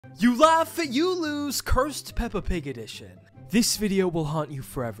You laugh, you lose, cursed Peppa Pig edition. This video will haunt you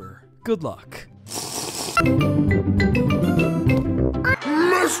forever. Good luck. Mr.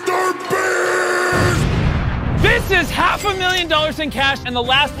 Beast! This is $500,000 in cash, and the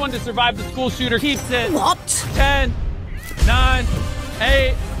last one to survive the school shooter keeps it. What? 10, 9,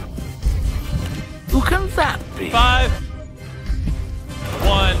 8. Who can that be? 5,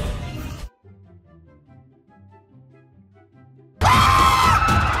 1.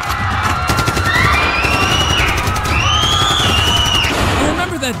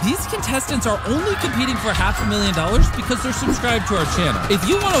 Remember that these contestants are only competing for $500,000 because they're subscribed to our channel. If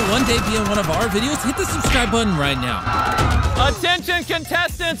you want to one day be in one of our videos, hit the subscribe button right now. Attention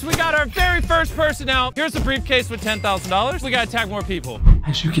contestants, we got our very first person out. Here's a briefcase with $10,000. We gotta tag more people.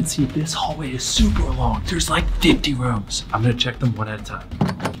 As you can see, this hallway is super long. There's like 50 rooms. I'm gonna check them one at a time.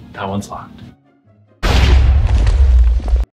 That one's locked.